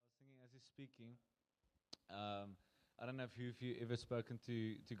speaking, I don't know if you ever spoken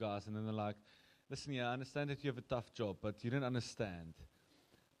to guys and then they're like, listen, yeah, I understand that you have a tough job, but you don't understand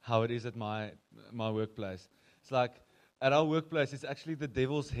how it is at my workplace. It's like at our workplace, it's actually the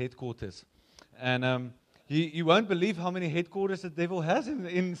devil's headquarters, and you won't believe how many headquarters the devil has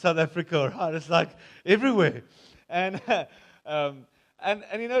in South Africa. Right? It's like everywhere, and um, and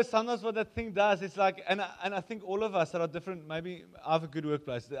you know sometimes what that thing does, it's like, and I think all of us that are different. Maybe I have a good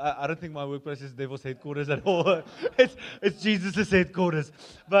workplace. I don't think my workplace is the devil's headquarters at all. It's Jesus' headquarters,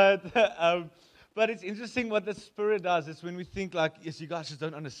 but. But it's interesting what the Spirit does. It's when we think like, yes, you guys just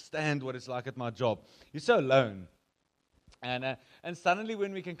don't understand what it's like at my job. You're so alone. And suddenly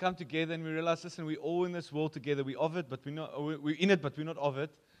when we can come together and we realize, listen, we're all in this world together. We're of it, but we're in it, but we're not of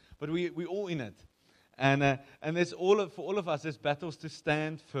it. But we're all in it. And there's for all of us, there's battles to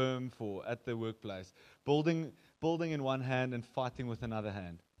stand firm for at the workplace. Building in one hand and fighting with another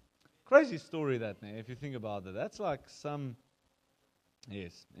hand. Crazy story that, man, if you think about it. That's like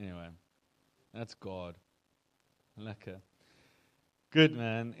yes, anyway. That's God. Lekker. Good,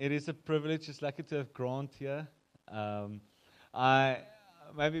 man. It is a privilege. It's lucky to have Grant here. I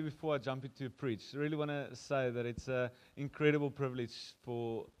maybe before I jump into preach, I really want to say that it's an incredible privilege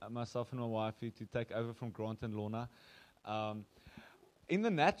for myself and my wife to take over from Grant and Lorna. In the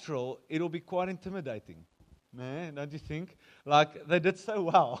natural, it'll be quite intimidating, man, don't you think? Like, they did so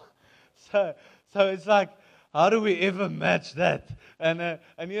well. So it's like, how do we ever match that? And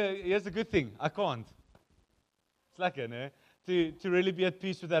here's the good thing. I can't. It's like, to really be at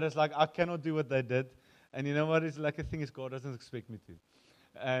peace with that. It's like, I cannot do what they did. And you know what? It's like a thing is God doesn't expect me to.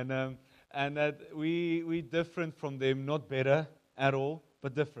 And that we're different from them. Not better at all,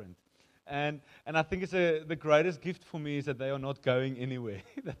 but different. And I think it's the greatest gift for me is that they are not going anywhere.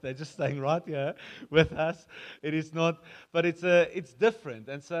 That they're just staying right here with us. It is not, but it's different.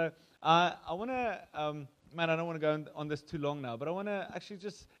 And so I want to... Man, I don't want to go on this too long now, but I want to actually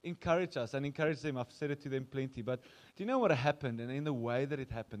just encourage us and encourage them. I've said it to them plenty, but do you know what happened? And in the way that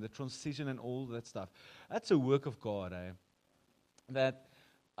it happened, the transition and all that stuff, that's a work of God, eh? That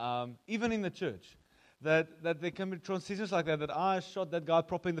even in the church, that there can be transitions like that, that I shot that guy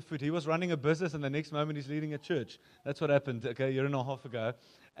proper in the foot. He was running a business, and the next moment he's leading a church. That's what happened, okay, a year and a half ago.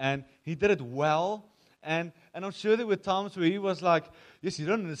 And he did it well. And I'm sure there were times where he was like, yes, you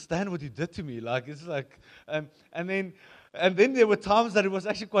don't understand what you did to me. Like, it's like, and then there were times that it was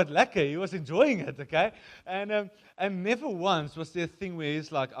actually quite lekker. He was enjoying it, okay? And never once was there a thing where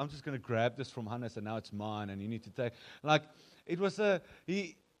he's like, I'm just going to grab this from Hannes and now it's mine and you need to take. Like, it was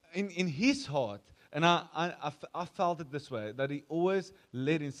in his heart, and I felt it this way, that he always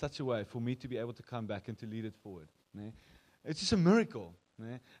led in such a way for me to be able to come back and to lead it forward. It's just a miracle.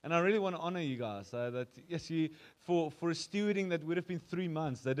 And I really want to honor you guys. That yes, for a stewarding that would have been 3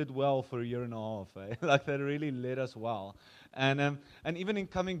 months, they did well for a year and a half. Like they really led us well. And even in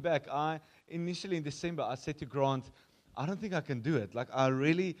coming back, initially in December, I said to Grant, I don't think I can do it. Like I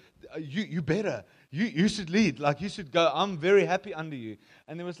really, you better. You should lead. Like you should go. I'm very happy under you.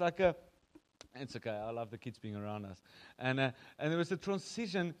 And there was like it's okay. I love the kids being around us. And there was a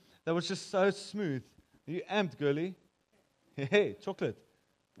transition that was just so smooth. Are you amped, girlie? Hey, chocolate.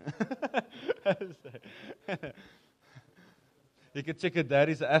 You can check your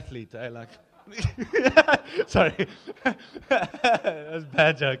daddy's an athlete. Like, sorry, that's a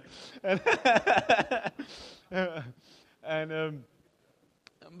bad joke.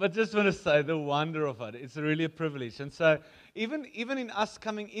 But just want to say the wonder of it. It's really a privilege. And so even in us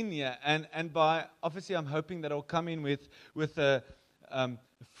coming in here, and by obviously I'm hoping that I'll come in with a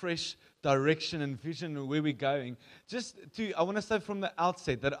fresh direction and vision of where we're going. I want to say from the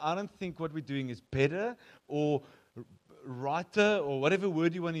outset that I don't think what we're doing is better or righter or whatever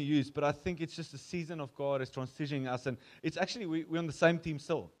word you want to use, but I think it's just a season of God is transitioning us, and it's actually we're on the same team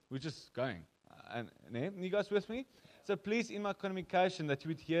still. We're just going. And you guys with me? So please, in my communication, that you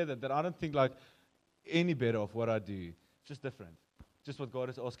would hear that I don't think like any better of what I do. Just different. Just what God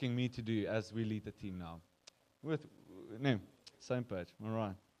is asking me to do as we lead the team now. Same page. All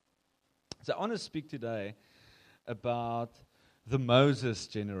right. So I want to speak today about the Moses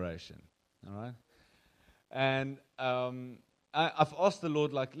generation, all right? And I've asked the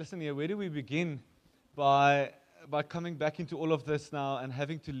Lord, like, listen here, where do we begin by coming back into all of this now and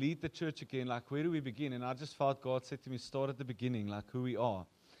having to lead the church again? Like, where do we begin? And I just felt God said to me, start at the beginning, like who we are.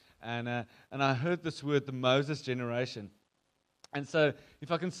 And I heard this word, the Moses generation. And so,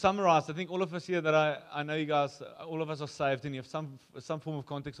 if I can summarize, I think all of us here that I know you guys, all of us are saved, and you have some form of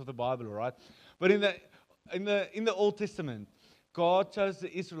context of the Bible, all right? But in the Old Testament, God chose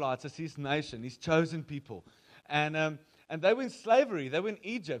the Israelites as His nation, His chosen people, and And they were in slavery. They were in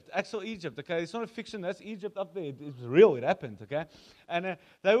Egypt, actual Egypt. Okay, it's not a fiction. That's Egypt up there. It was real. It happened. Okay, and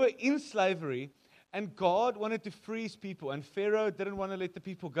they were in slavery, and God wanted to free His people, and Pharaoh didn't want to let the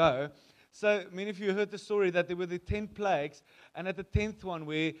people go. So many of you heard the story that there were the 10 plagues, and at the 10th one,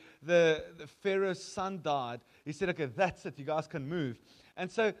 where the Pharaoh's son died, he said, "Okay, that's it. You guys can move." And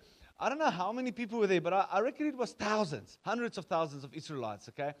so I don't know how many people were there, but I reckon it was thousands, hundreds of thousands of Israelites.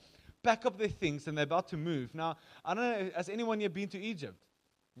 Okay. Pack up their things, and they're about to move. Now, I don't know, has anyone here been to Egypt?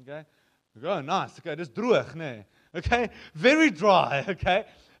 Okay? Oh, nice. Okay, just droog, nee. Okay? Very dry, okay?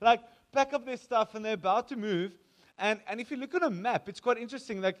 Like, pack up their stuff, and they're about to move. And if you look on a map, it's quite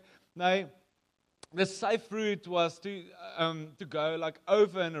interesting. Like, the safe route was to go, like,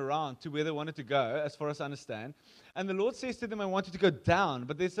 over and around to where they wanted to go, as far as I understand. And the Lord says to them, "I want you to go down,"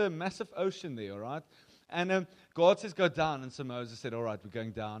 but there's a massive ocean there, all right? And God says, "Go down." And so Moses said, "All right, we're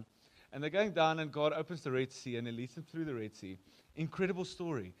going down." And they're going down, and God opens the Red Sea, and He leads them through the Red Sea. Incredible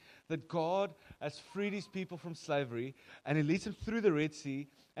story that God has freed His people from slavery, and He leads them through the Red Sea.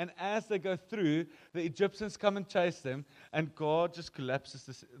 And as they go through, the Egyptians come and chase them, and God just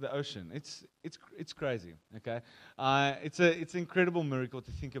collapses the ocean. It's crazy. Okay, it's an incredible miracle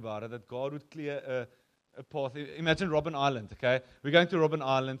to think about it, that God would clear a path. Imagine Robben Island. Okay, we're going to Robben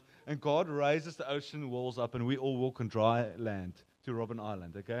Island, and God raises the ocean walls up, and we all walk on dry land to Robben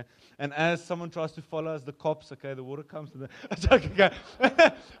Island, okay? And as someone tries to follow us, the cops, okay, the water comes to the... joke, okay?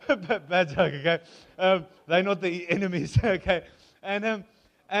 Bad joke, okay? They're not the enemies, okay? And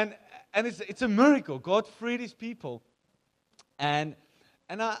it's a miracle. God freed His people. And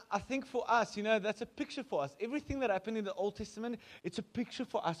I think for us, that's a picture for us. Everything that happened in the Old Testament, it's a picture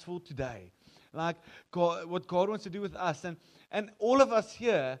for us for today. Like God, what God wants to do with us. And all of us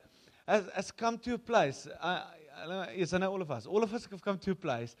here has come to a place... Yes, I know all of us. All of us have come to a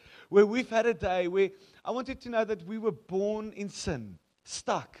place where we've had a day where I wanted to know that we were born in sin,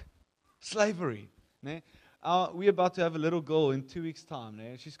 stuck, slavery. We're about to have a little girl in 2 weeks' time.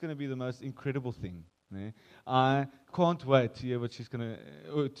 She's going to be the most incredible thing. I can't wait to hear what she's going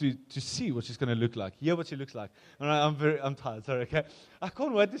to see what she's going to look like. Hear what she looks like. I'm tired. Sorry. Okay. I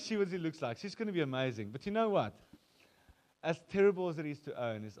can't wait to see what she looks like. She's going to be amazing. But you know what? As terrible as it is to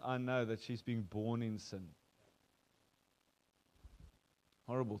own, is I know that she's being born in sin.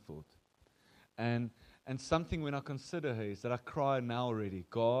 Horrible thought. And something when I consider her is that I cry now already,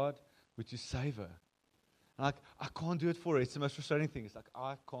 "God, would you save her?" Like, I can't do it for her. It's the most frustrating thing. It's like,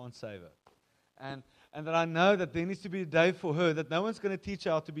 I can't save her. And that I know that there needs to be a day for her that no one's going to teach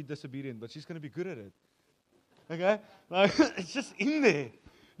her how to be disobedient, but she's going to be good at it. Okay? Like, it's just in there.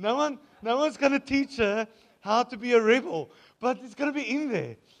 No one's going to teach her how to be a rebel, but it's going to be in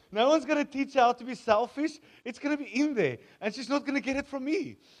there. No one's going to teach her how to be selfish. It's going to be in there. And she's not going to get it from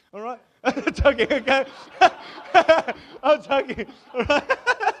me. All right? I'm joking, okay? I'm joking. All right?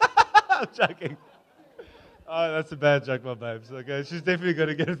 I'm joking. Oh, that's a bad joke, my babes. Okay? She's definitely going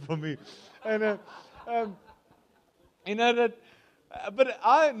to get it from me. And, but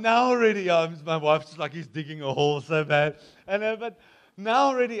I now already, my wife's just like, he's digging a hole so bad. But now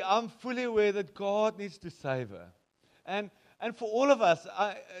already, I'm fully aware that God needs to save her. And for all of us,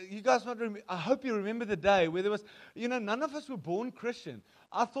 you guys I hope you remember the day where there was, none of us were born Christian.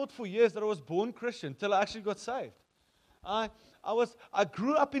 I thought for years that I was born Christian till I actually got saved. I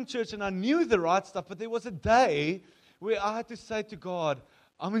grew up in church and I knew the right stuff, but there was a day where I had to say to God,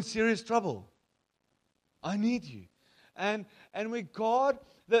 "I'm in serious trouble. I need you." And where God,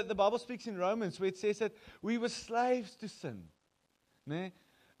 the Bible speaks in Romans where it says that we were slaves to sin,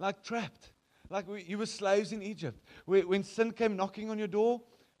 like trapped. Like you were slaves in Egypt. When sin came knocking on your door,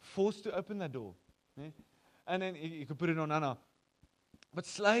 forced to open that door. And then you could put it on Anna. But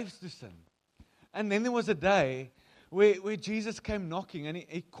slaves to sin. And then there was a day where Jesus came knocking and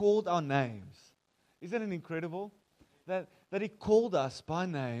He called our names. Isn't it incredible? That He called us by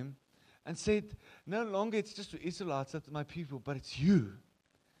name and said, "No longer it's just the Israelites, that's my people, but it's you.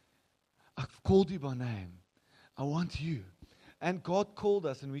 I've called you by name. I want you." And God called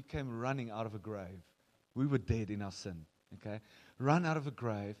us and we came running out of a grave. We were dead in our sin. Okay? Run out of a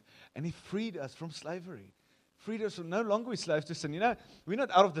grave. And He freed us from slavery. Freed us from no longer we're slaves to sin. We're not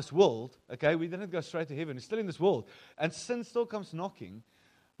out of this world. Okay? We didn't go straight to heaven. We're still in this world. And sin still comes knocking.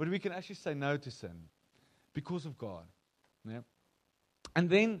 But we can actually say no to sin. Because of God. Yeah? And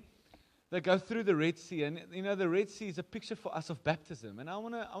then they go through the Red Sea. And the Red Sea is a picture for us of baptism. And I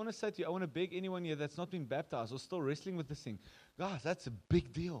want to say to you, I want to beg anyone here that's not been baptized or still wrestling with this thing. Guys, that's a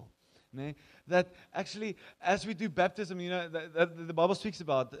big deal. That actually, as we do baptism, the Bible speaks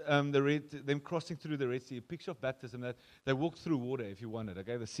about them crossing through the Red Sea, a picture of baptism, that they walk through water, if you want it,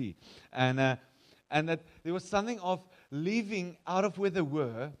 okay, the sea. And And that there was something of leaving out of where they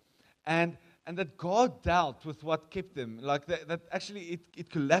were, and that God dealt with what kept them. Like that actually it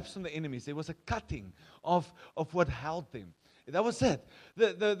collapsed on the enemies. There was a cutting of what held them. That was it.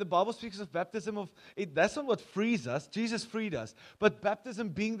 The Bible speaks of baptism of it. That's not what frees us. Jesus freed us. But baptism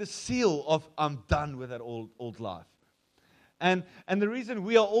being the seal of I'm done with that old life. And the reason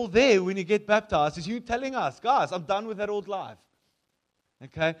we are all there when you get baptized is you telling us, guys, I'm done with that old life.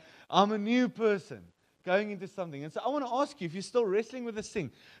 Okay? I'm a new person going into something. And so I want to ask you, if you're still wrestling with this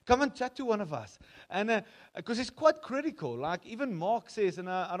thing, come and chat to one of us. And because it's quite critical. Like even Mark says, and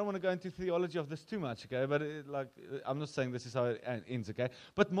I don't want to go into theology of this too much, okay? But I'm not saying this is how it ends, okay?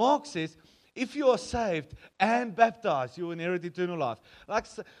 But Mark says, if you are saved and baptized, you will inherit eternal life. Like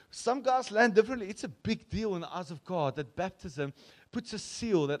some guys land differently. It's a big deal in the eyes of God that baptism puts a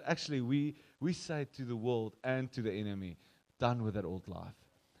seal that actually we say to the world and to the enemy, done with that old life.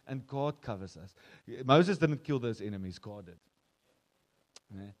 And God covers us. Moses didn't kill those enemies. God did.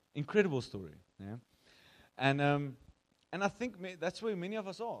 Yeah. Incredible story. Yeah. And I think that's where many of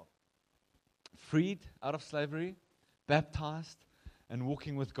us are. Freed out of slavery, baptized, and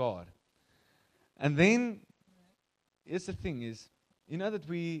walking with God. And then, here's the thing is, you know that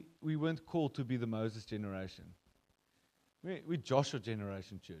we weren't called to be the Moses generation. We're Joshua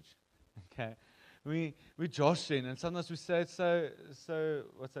generation, church. Okay? We Josh in, and sometimes we say it so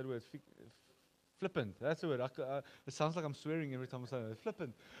what's that word? Flippant. That's the word. It sounds like I'm swearing every time I say it.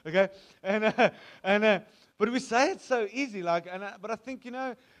 Flippant. Okay? But we say it so easy, but I think,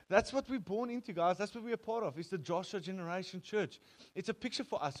 that's what we're born into, guys. That's what we're a part of. It's the Joshua generation church. It's a picture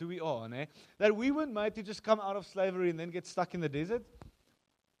for us who we are, that we weren't made to just come out of slavery and then get stuck in the desert.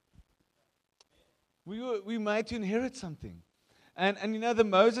 We made to inherit something. And the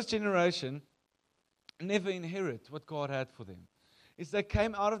Moses generation never inherit what God had for them. Is they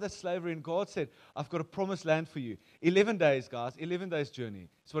came out of that slavery and God said, I've got a promised land for you. 11 days, guys, 11 days journey.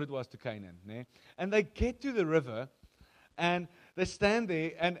 That's what it was to Canaan. And they get to the river and they stand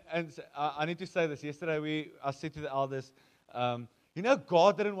there and I need to say this. Yesterday I said to the elders,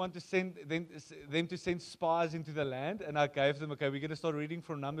 God didn't want to send them to send spies into the land, and I gave them, okay, we're going to start reading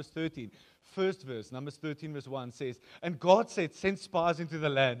from Numbers 13. First verse, Numbers 13 verse 1 says, and God said, send spies into the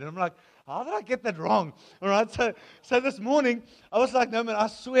land. And I'm like, how did I get that wrong? All right, so this morning, I was like, no man, I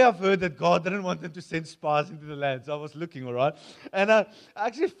swear I've heard that God didn't want them to send spies into the land. So I was looking, all right, and I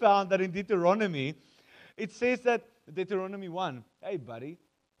actually found that in Deuteronomy, it says that, Deuteronomy 1, hey buddy,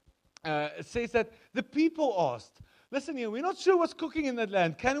 it says that the people asked, listen here, we're not sure what's cooking in that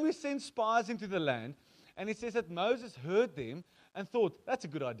land. Can we send spies into the land? And it says that Moses heard them and thought, that's a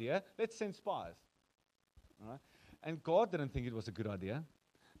good idea. Let's send spies. All right? And God didn't think it was a good idea.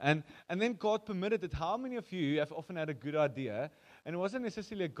 And then God permitted it. How many of you have often had a good idea, and it wasn't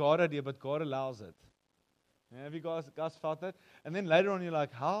necessarily a God idea, but God allows it? Yeah, have you guys felt that? And then later on you're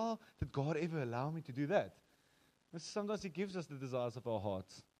like, how did God ever allow me to do that? And sometimes He gives us the desires of our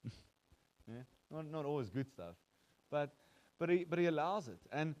hearts. Yeah? Not always good stuff. But he allows it.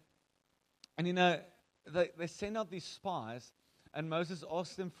 And they send out these spies, and Moses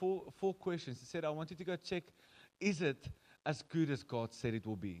asked them four questions. He said, I want you to go check, is it as good as God said it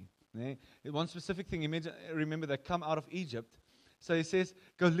will be? Yeah? One specific thing, remember they come out of Egypt. So he says,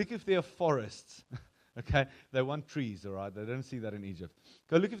 go look if there are forests. Okay? They want trees, all right? They don't see that in Egypt.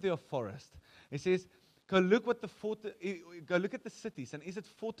 Go look if there are forests. He says, go look at the cities, and is it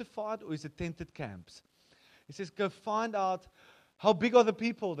fortified or is it tented camps? He says, go find out how big are the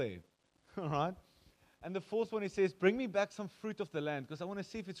people there. All right? And the fourth one, he says, bring me back some fruit of the land, because I want to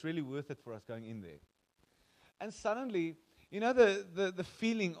see if it's really worth it for us going in there. And suddenly, the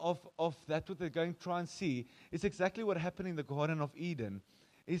feeling of that what they're going to try and see is exactly what happened in the Garden of Eden.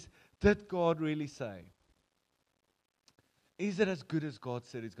 Is, did God really say? Is it as good as God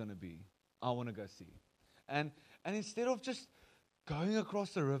said it's going to be? I want to go see. And instead of just going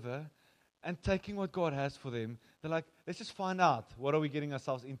across the river and taking what God has for them, they're like, let's just find out what are we getting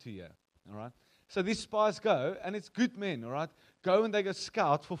ourselves into here, all right? So these spies go, and it's good men, all right? Go and they go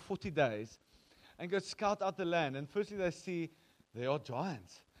scout for 40 days and go scout out the land. And firstly they see they are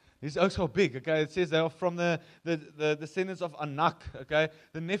giants. These oaks are big, okay? It says they are from the descendants of Anak, okay?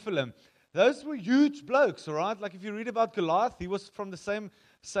 The Nephilim. Those were huge blokes, all right? Like if you read about Goliath, he was from the same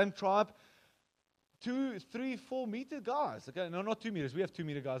tribe. 2, 3, 4 meter guys. Okay, no, not 2 meters. We have 2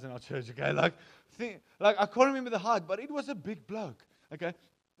 meter guys in our church. Okay, like I can't remember the height, but it was a big bloke. Okay,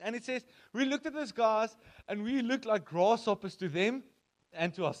 and it says we looked at those guys and we looked like grasshoppers to them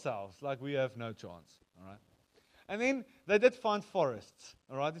and to ourselves. Like we have no chance. All right, and then they did find forests.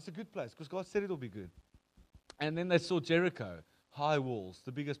 All right, it's a good place because God said it'll be good. And then they saw Jericho. high walls,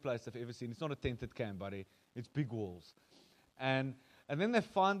 the biggest place I've ever seen. It's not a tented camp, buddy. It's big walls. And then they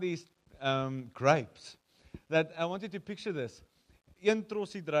find these grapes. That I want you to picture this. Een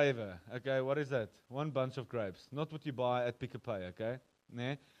trossie druiwe. Okay, what is that? One bunch of grapes. Not what you buy at Pick n Pay, okay?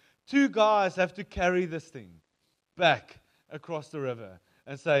 Nee? Two guys have to carry this thing back across the river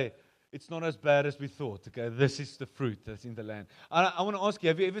and say, it's not as bad as we thought, okay? This is the fruit that's in the land. I want to ask you,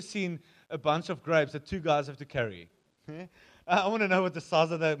 have you ever seen a bunch of grapes that two guys have to carry? I want to know what the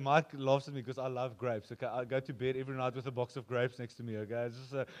size of that. Mike laughs at me because I love grapes, okay? I go to bed every night with a box of grapes next to me, okay? It's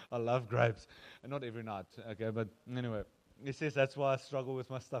just, I love grapes. And not every night, okay? But anyway, he says that's why I struggle with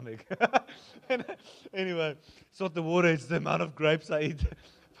my stomach. Anyway, it's not the water, it's the amount of grapes I eat.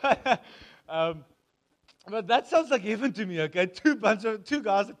 But that sounds like heaven to me, okay? Two guys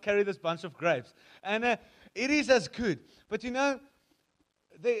that carry this bunch of grapes. And it is as good. But you know,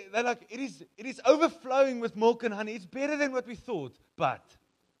 they're like, it is overflowing with milk and honey. It's better than what we thought. But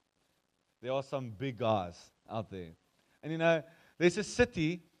there are some big guys out there. And you know, there's a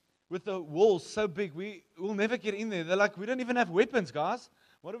city with the walls so big, we'll never get in there. They're like, we don't even have weapons, guys.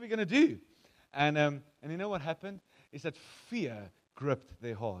 What are we going to do? And you know what happened? Is that fear gripped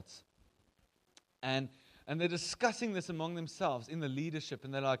their hearts. And they're discussing this among themselves in the leadership.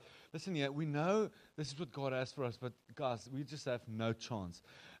 And they're like, listen here, we know this is what God has for us, but guys, we just have no chance.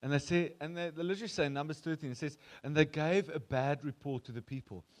 And they say, and they literally say in Numbers 13, it says, and they gave a bad report to the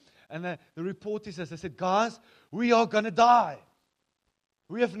people. And the report is this, they said, guys, we are going to die.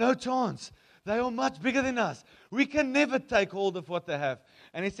 We have no chance. They are much bigger than us. We can never take hold of what they have.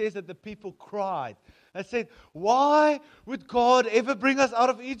 And it says that the people cried. They said, why would God ever bring us out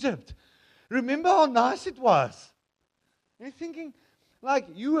of Egypt? Remember how nice it was. And you're thinking, like,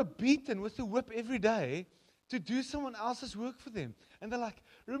 you were beaten with a whip every day to do someone else's work for them. And they're like,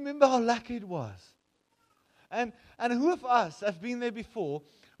 remember how lucky it was. And who of us have been there before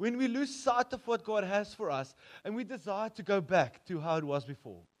when we lose sight of what God has for us and we desire to go back to how it was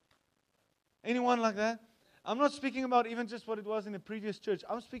before? Anyone like that? I'm not speaking about even just what it was in the previous church.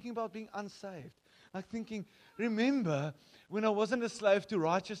 I'm speaking about being unsaved. Like thinking, remember when I wasn't a slave to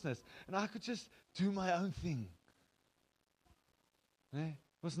righteousness and I could just do my own thing. It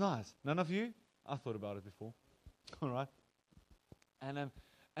was nice. None of you? I thought about it before. All right. And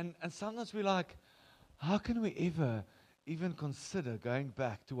sometimes we're like, how can we ever even consider going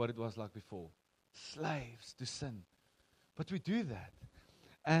back to what it was like before? Slaves to sin. But we do that.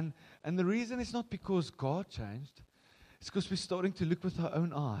 And the reason is not because God changed. It's because we're starting to look with our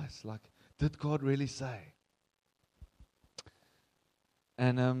own eyes. Like, did God really say?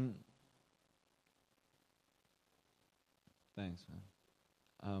 And thanks,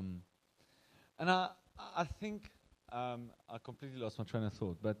 man. And I think I completely lost my train of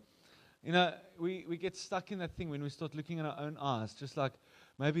thought. But you know, we get stuck in that thing when we start looking in our own eyes, just like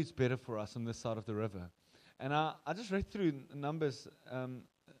maybe it's better for us on this side of the river. And I just read through Numbers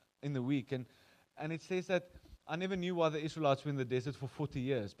in the week, and it says that I never knew why the Israelites were in the desert for 40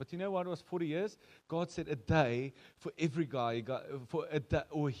 years. But you know what was 40 years? God said a day for every guy, for a day,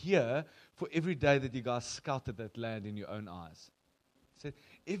 or a year for every day that you guys scouted that land in your own eyes. He said,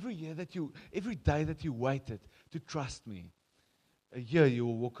 every day that you waited to trust me, a year you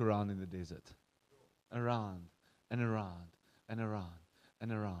will walk around in the desert. Around, and around, and around,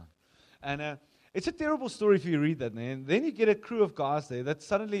 and around. And it's a terrible story if you read that, man. Then you get a crew of guys there that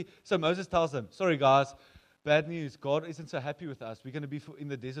suddenly, so Moses tells them, sorry guys, bad news, God isn't so happy with us. We're going to be in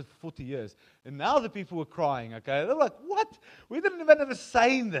the desert for 40 years. And now the people were crying, okay? They're like, what? We didn't even have a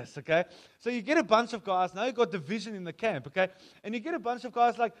say in this, okay? So you get a bunch of guys, now you've got division in the camp, okay? And you get a bunch of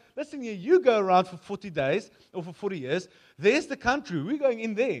guys like, listen here, you go around for 40 days, or for 40 years, there's the country, we're going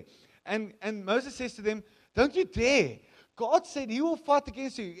in there. And Moses says to them, don't you dare. God said he will fight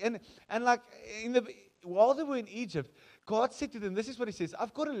against you. And like, while they were in Egypt, God said to them, this is what he says,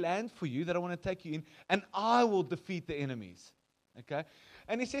 I've got a land for you that I want to take you in, and I will defeat the enemies. Okay?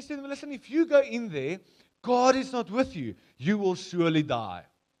 And he says to them, listen, if you go in there, God is not with you. You will surely die.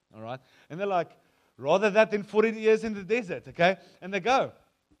 All right? And they're like, rather that than 40 years in the desert. Okay? And they go.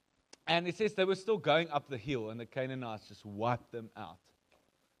 And it says they were still going up the hill, and the Canaanites just wiped them out.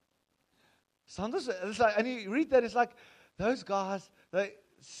 Sometimes, it's like, and you read that, it's like, those guys,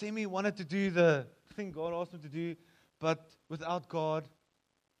 they wanted to do the thing God asked them to do, but without God,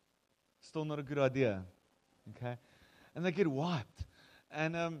 still not a good idea. Okay? And they get wiped.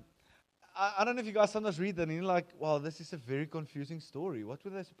 And I don't know if you guys sometimes read that and you're like, wow, this is a very confusing story. What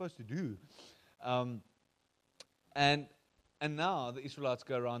were they supposed to do? And now the Israelites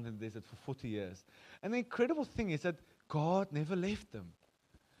go around in the desert for 40 years. And the incredible thing is that God never left them.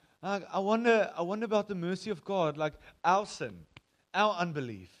 I wonder about the mercy of God, like our sin. our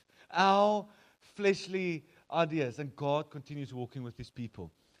unbelief, our fleshly ideas, and God continues walking with His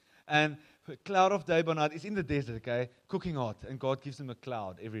people. And a cloud of day by night is in the desert, okay, cooking hot, and God gives them a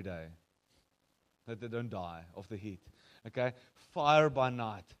cloud every day that they don't die of the heat, okay? Fire by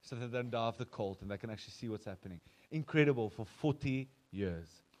night so that they don't die of the cold and they can actually see what's happening. Incredible for 40 years.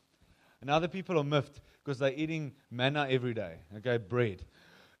 And other people are miffed because they're eating manna every day, okay, bread.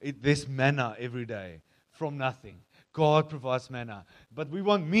 There's manna every day from nothing. God provides manna. But we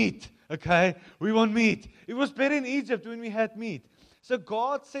want meat, okay? We want meat. It was better in Egypt when we had meat. So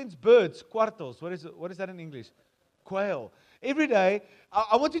God sends birds, cuartos. What is that in English? Quail. Every day,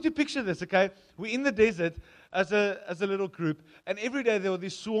 I want you to picture this, okay? We're in the desert as a little group, and every day there are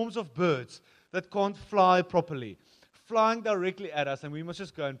these swarms of birds that can't fly properly, flying directly at us, and we must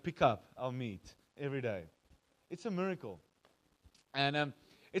just go and pick up our meat every day. It's a miracle. And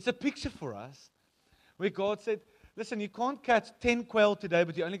it's a picture for us where God said, listen, you can't catch 10 quail today,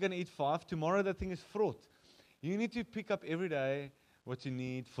 but you're only going to eat 5. Tomorrow that thing is fraught. You need to pick up every day what you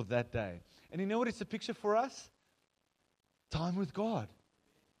need for that day. And you know what it's a picture for us? Time with God.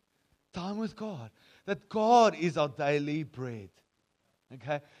 Time with God. That God is our daily bread.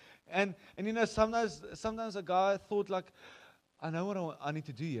 Okay? And you know, sometimes a guy thought like, I know what I need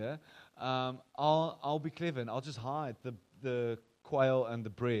to do here. I'll be clever and I'll just hide the quail and the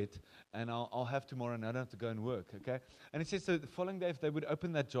bread, and I'll have tomorrow and I don't have to go and work, okay? And it says, so the following day, if they would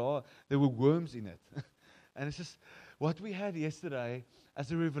open that jar, there were worms in it. And it's just, what we had yesterday as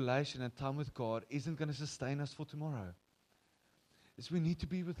a revelation and time with God isn't going to sustain us for tomorrow. It's we need to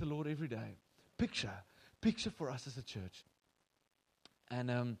be with the Lord every day. Picture for us as a church.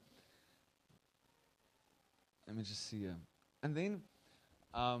 And let me just see. And then,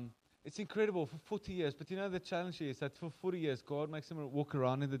 it's incredible for 40 years, but you know the challenge is that for 40 years, God makes them walk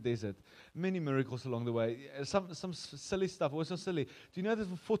around in the desert. Many miracles along the way. Some silly stuff, also silly. Do you know that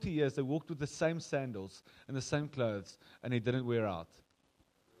for 40 years, they walked with the same sandals and the same clothes, and they didn't wear out?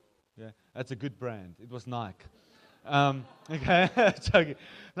 Yeah, that's a good brand. It was Nike. Okay, joking.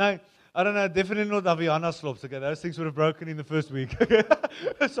 No, I don't know, definitely not Aviana slops. Okay, those things would have broken in the first week.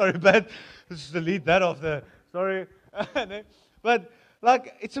 Sorry, bad. Let's just delete that off there. Sorry. But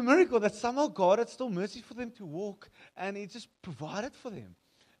like, it's a miracle that somehow God had still mercy for them to walk, and He just provided for them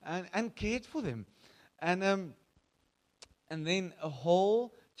and cared for them. And then a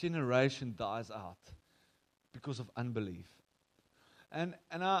whole generation dies out because of unbelief. And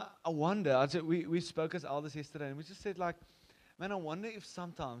I wonder, we spoke as elders yesterday, and we just said like, man, I wonder if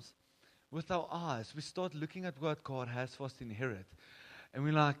sometimes with our eyes, we start looking at what God has for us to inherit. And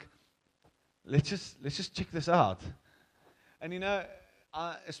we're like, let's just check this out. And you know,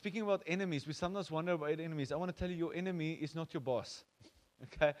 speaking about enemies, we sometimes wonder about enemies. I want to tell you, your enemy is not your boss.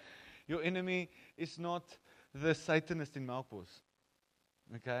 Okay? Your enemy is not the Satanist in Melkbos.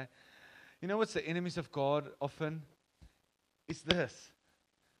 Okay? You know what's the enemies of God often? It's this.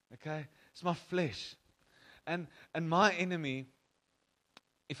 Okay? It's my flesh. And my enemy,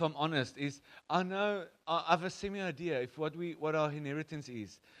 if I'm honest, is I know I have a semi-idea of what our inheritance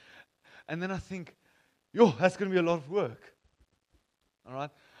is. And then I think, that's going to be a lot of work. All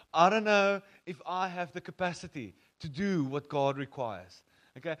right? I don't know if I have the capacity to do what God requires.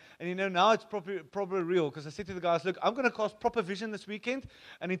 Okay? And you know, now it's probably real, because I said to the guys, look, I'm going to cast proper vision this weekend,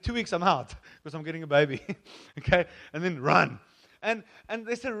 and in 2 weeks I'm out because I'm getting a baby. Okay? And then run. And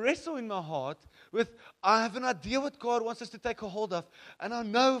there's a wrestle in my heart with, I have an idea what God wants us to take a hold of, and I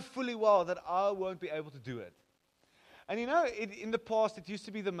know fully well that I won't be able to do it. And you know, in the past, it used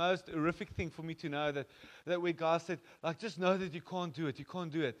to be the most horrific thing for me to know that where God said, like, just know that you can't do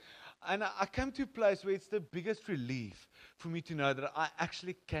it. And I came to a place where it's the biggest relief for me to know that I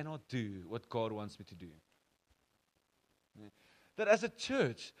actually cannot do what God wants me to do. Yeah. That as a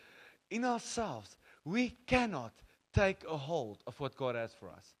church, in ourselves, we cannot take a hold of what God has for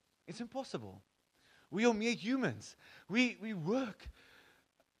us. It's impossible. We are mere humans. We work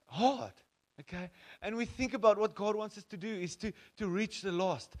hard. Okay? And we think about what God wants us to do is to reach the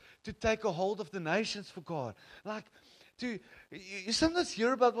lost, to take a hold of the nations for God. Like, you sometimes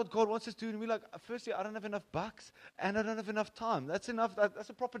hear about what God wants us to do, and we're like, firstly, I don't have enough bucks, and I don't have enough time. That's enough. That's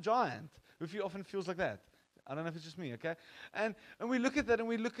a proper giant. If you often feels like that. I don't know if it's just me, okay? And we look at that, and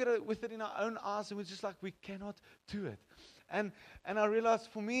we look at it with it in our own eyes, and we're just like, we cannot do it. And I realize,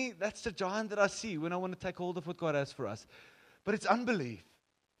 for me, that's the giant that I see when I want to take hold of what God has for us. But it's unbelief.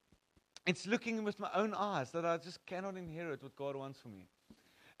 It's looking with my own eyes that I just cannot inherit what God wants for me.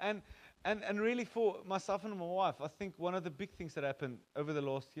 And really, for myself and my wife, I think one of the big things that happened over the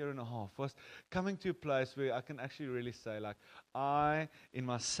last year and a half was coming to a place where I can actually really say, like, I, in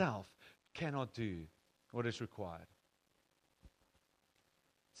myself, cannot do what is required.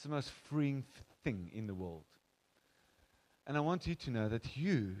 It's the most freeing thing in the world. And I want you to know that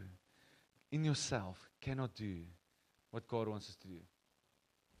you, in yourself, cannot do what God wants us to do.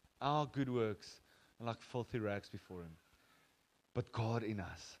 Our good works are like filthy rags before Him. But God in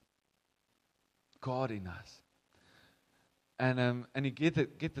us. God in us. And you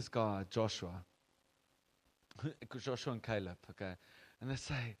get this guy, Joshua and Caleb, okay? And they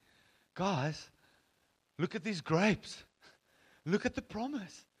say, guys, look at these grapes. Look at the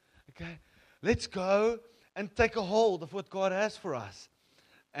promise, okay? Let's go and take a hold of what God has for us.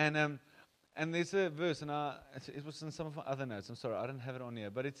 And there's a verse, and it was in some of my other notes. I'm sorry, I don't have it on here.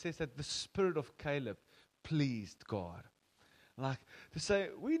 But it says that the spirit of Caleb pleased God. Like, to say,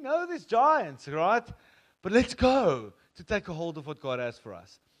 we know there's giants, right? But let's go to take a hold of what God has for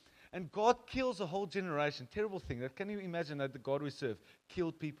us. And God kills a whole generation. Terrible thing. Can you imagine that the God we serve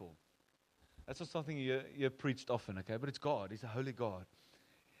killed people? That's not something you preached often, okay? But it's God. He's a holy God.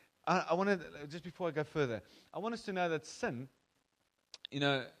 I want to, just before I go further, I want us to know that sin,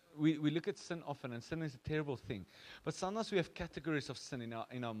 we look at sin often, and sin is a terrible thing. But sometimes we have categories of sin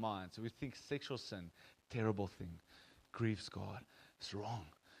in our minds. So we think sexual sin, terrible thing, grieves God. It's wrong.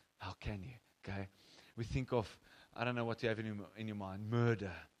 How can you? Okay? We think of, I don't know what you have in your mind,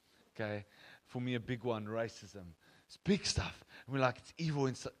 murder. Okay? For me, a big one, racism. It's big stuff. And we're like, it's evil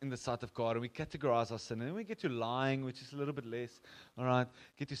in the sight of God. And we categorize our sin. And then we get to lying, which is a little bit less. All right?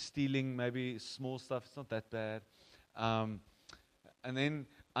 Get to stealing, maybe small stuff. It's not that bad. And then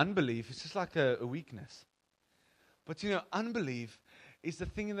unbelief is just like a weakness. But unbelief is the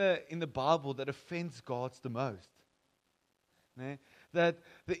thing in the Bible that offends God the most. Nee? That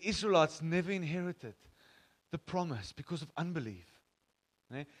the Israelites never inherited the promise because of unbelief.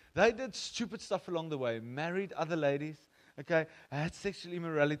 Nee? They did stupid stuff along the way, married other ladies, okay, had sexual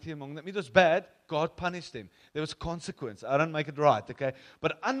immorality among them. It was bad. God punished them. There was consequence. I don't make it right, okay?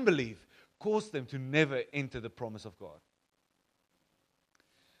 But unbelief caused them to never enter the promise of God.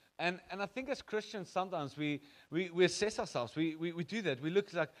 And I think as Christians, sometimes we assess ourselves. We do that. We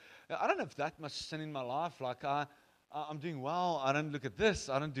look like, I don't have that much sin in my life. Like, I'm doing well. I don't look at this.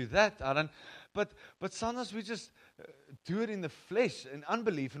 I don't do that. But sometimes we just do it in the flesh, in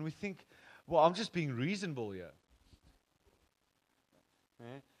unbelief, and we think, well, I'm just being reasonable here.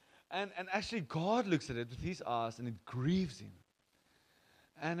 Yeah? And actually, God looks at it with His eyes, and it grieves Him.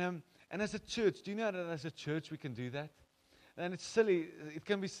 And as a church, do you know that as a church we can do that? And it's silly. It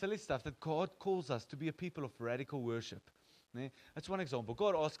can be silly stuff that God calls us to be a people of radical worship. That's one example.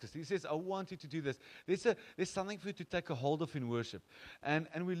 God asks us. He says, I want you to do this. There's something for you to take a hold of in worship.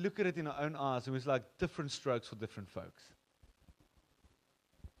 And we look at it in our own eyes, and it's like different strokes for different folks.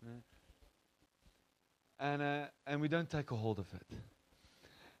 And we don't take a hold of it.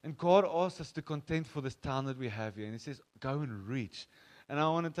 And God asks us to contend for this town that we have here. And He says, go and reach. And I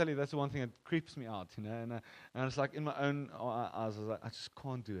want to tell you, that's the one thing that creeps me out, And it's like in my own eyes, I was like, I just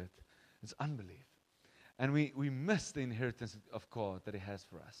can't do it. It's unbelief. And we miss the inheritance of God that He has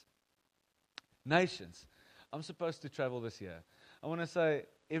for us. Nations. I'm supposed to travel this year. I want to say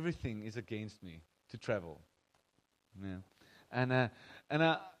everything is against me to travel. Yeah. And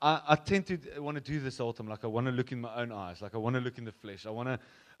I tend to want to do this autumn. Like I want to look in my own eyes. Like I want to look in the flesh. I want to.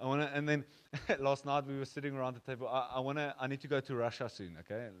 And then last night we were sitting around the table. I need to go to Russia soon.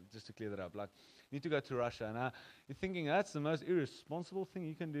 Okay, just to clear that up. Like, I need to go to Russia, and you're thinking that's the most irresponsible thing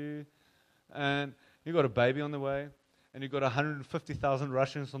you can do. And you got a baby on the way, and you got 150,000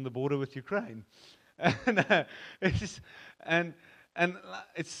 Russians on the border with Ukraine, and that's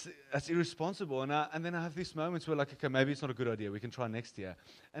irresponsible. And then I have these moments where like, okay, maybe it's not a good idea. We can try next year.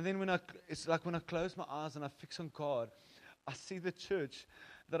 And then when I close my eyes and I fix on God, I see the church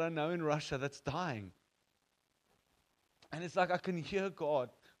that I know in Russia that's dying. And it's like I can hear God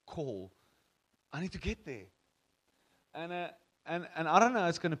call. I need to get there. And I don't know how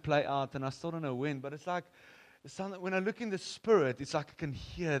it's going to play out, and I still don't know when, but it's like when I look in the Spirit, it's like I can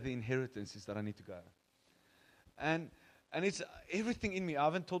hear the inheritances that I need to go. And it's everything in me. I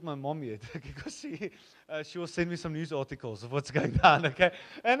haven't told my mom yet, because she will send me some news articles of what's going on, okay?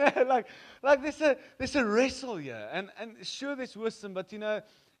 And like there's a wrestle here. And sure, there's wisdom, but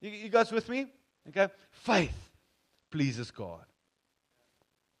you guys with me? Okay? Faith pleases God.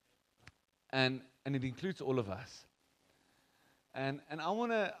 And it includes all of us. And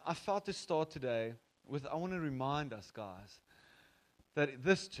I felt to start today with, I want to remind us, guys, that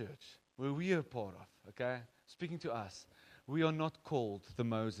this church, where we are a part of, okay, speaking to us, we are not called the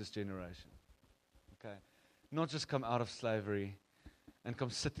Moses generation, okay? Not just come out of slavery and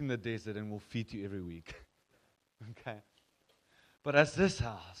come sit in the desert and we'll feed you every week, okay? But as this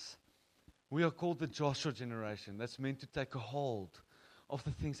house, we are called the Joshua generation that's meant to take a hold of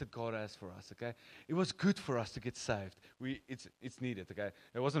the things that God has for us, okay? It was good for us to get saved. It's needed, okay?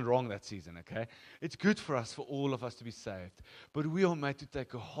 It wasn't wrong that season, okay? It's good for us, for all of us to be saved. But we are made to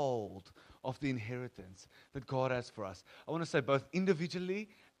take a hold of the inheritance that God has for us. I want to say both individually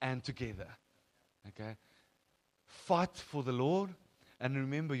and together, okay? Fight for the Lord, and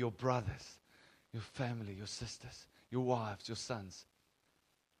remember your brothers, your family, your sisters, your wives, your sons.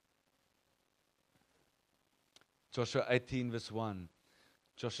 Joshua 18 verse 1.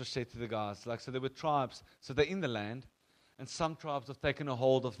 Joshua said to the guys, so there were tribes, so they're in the land, and some tribes have taken a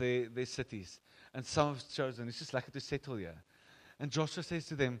hold of their cities, and some have chosen, it's just like to settle here. And Joshua says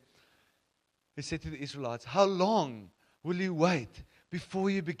to them, he said to the Israelites, how long will you wait before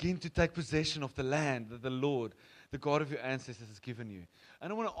you begin to take possession of the land that the Lord, the God of your ancestors, has given you?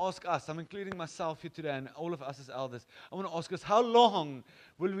 And I want to ask us, I'm including myself here today and all of us as elders, I want to ask us, how long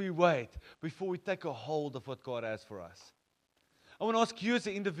will we wait before we take a hold of what God has for us? I want to ask you as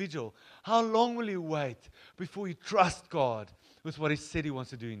an individual, how long will you wait before you trust God with what He said He wants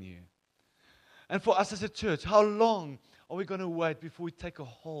to do in you? And for us as a church, how long are we going to wait before we take a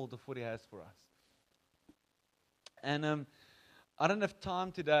hold of what He has for us? And I don't have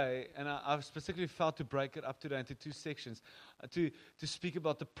time today, and I've specifically felt to break it up today into two sections, to speak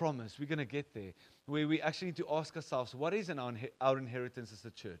about the promise. We're going to get there, where we actually need to ask ourselves, what is our inheritance as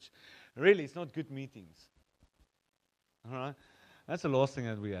a church? Really, it's not good meetings. All right? That's the last thing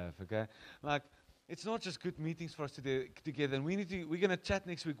that we have, okay? Like, it's not just good meetings for us to do together, and we're going to chat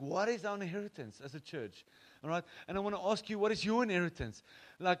next week. What is our inheritance as a church? All right? And I want to ask you, what is your inheritance?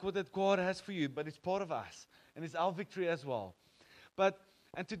 Like what that God has for you, but it's part of us, and it's our victory as well.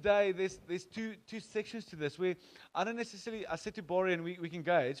 And today, there's two sections to this where I don't necessarily, I said to Bori and we can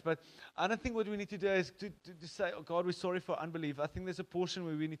gauge, but I don't think what we need to do is to say, oh God, we're sorry for unbelief. I think there's a portion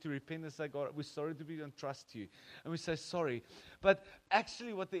where we need to repent and say, God, we're sorry that we don't trust you. And we say sorry. But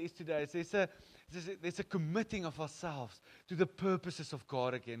actually what there is today is there's a committing of ourselves to the purposes of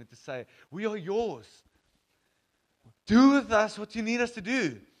God again, and to say, we are yours. Do with us what you need us to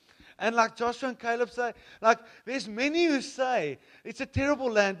do. And like Joshua and Caleb say, like there's many who say, it's a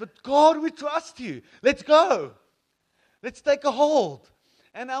terrible land, but God, we trust you. Let's go. Let's take a hold.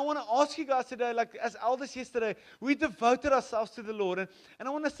 And I want to ask you guys today, like as elders yesterday, we devoted ourselves to the Lord. And I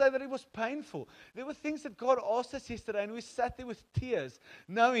want to say that it was painful. There were things that God asked us yesterday, and we sat there with tears,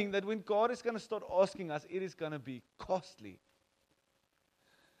 knowing that when God is going to start asking us, it is going to be costly.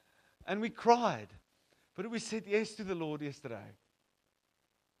 And we cried. But we said yes to the Lord yesterday.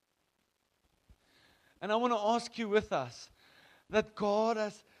 And I want to ask you with us that God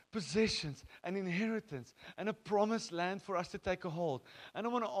has possessions and inheritance and a promised land for us to take a hold. And I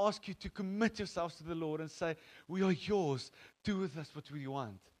want to ask you to commit yourselves to the Lord and say, we are yours. Do with us what we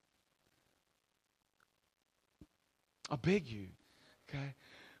want. I beg you. Okay?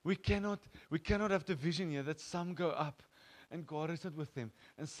 We cannot have division here that some go up and God is not with them,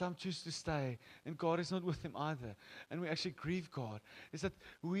 and some choose to stay, and God is not with them either, and we actually grieve God. Is that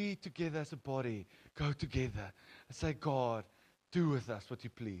we together as a body go together and say, God, do with us what you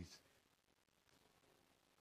please.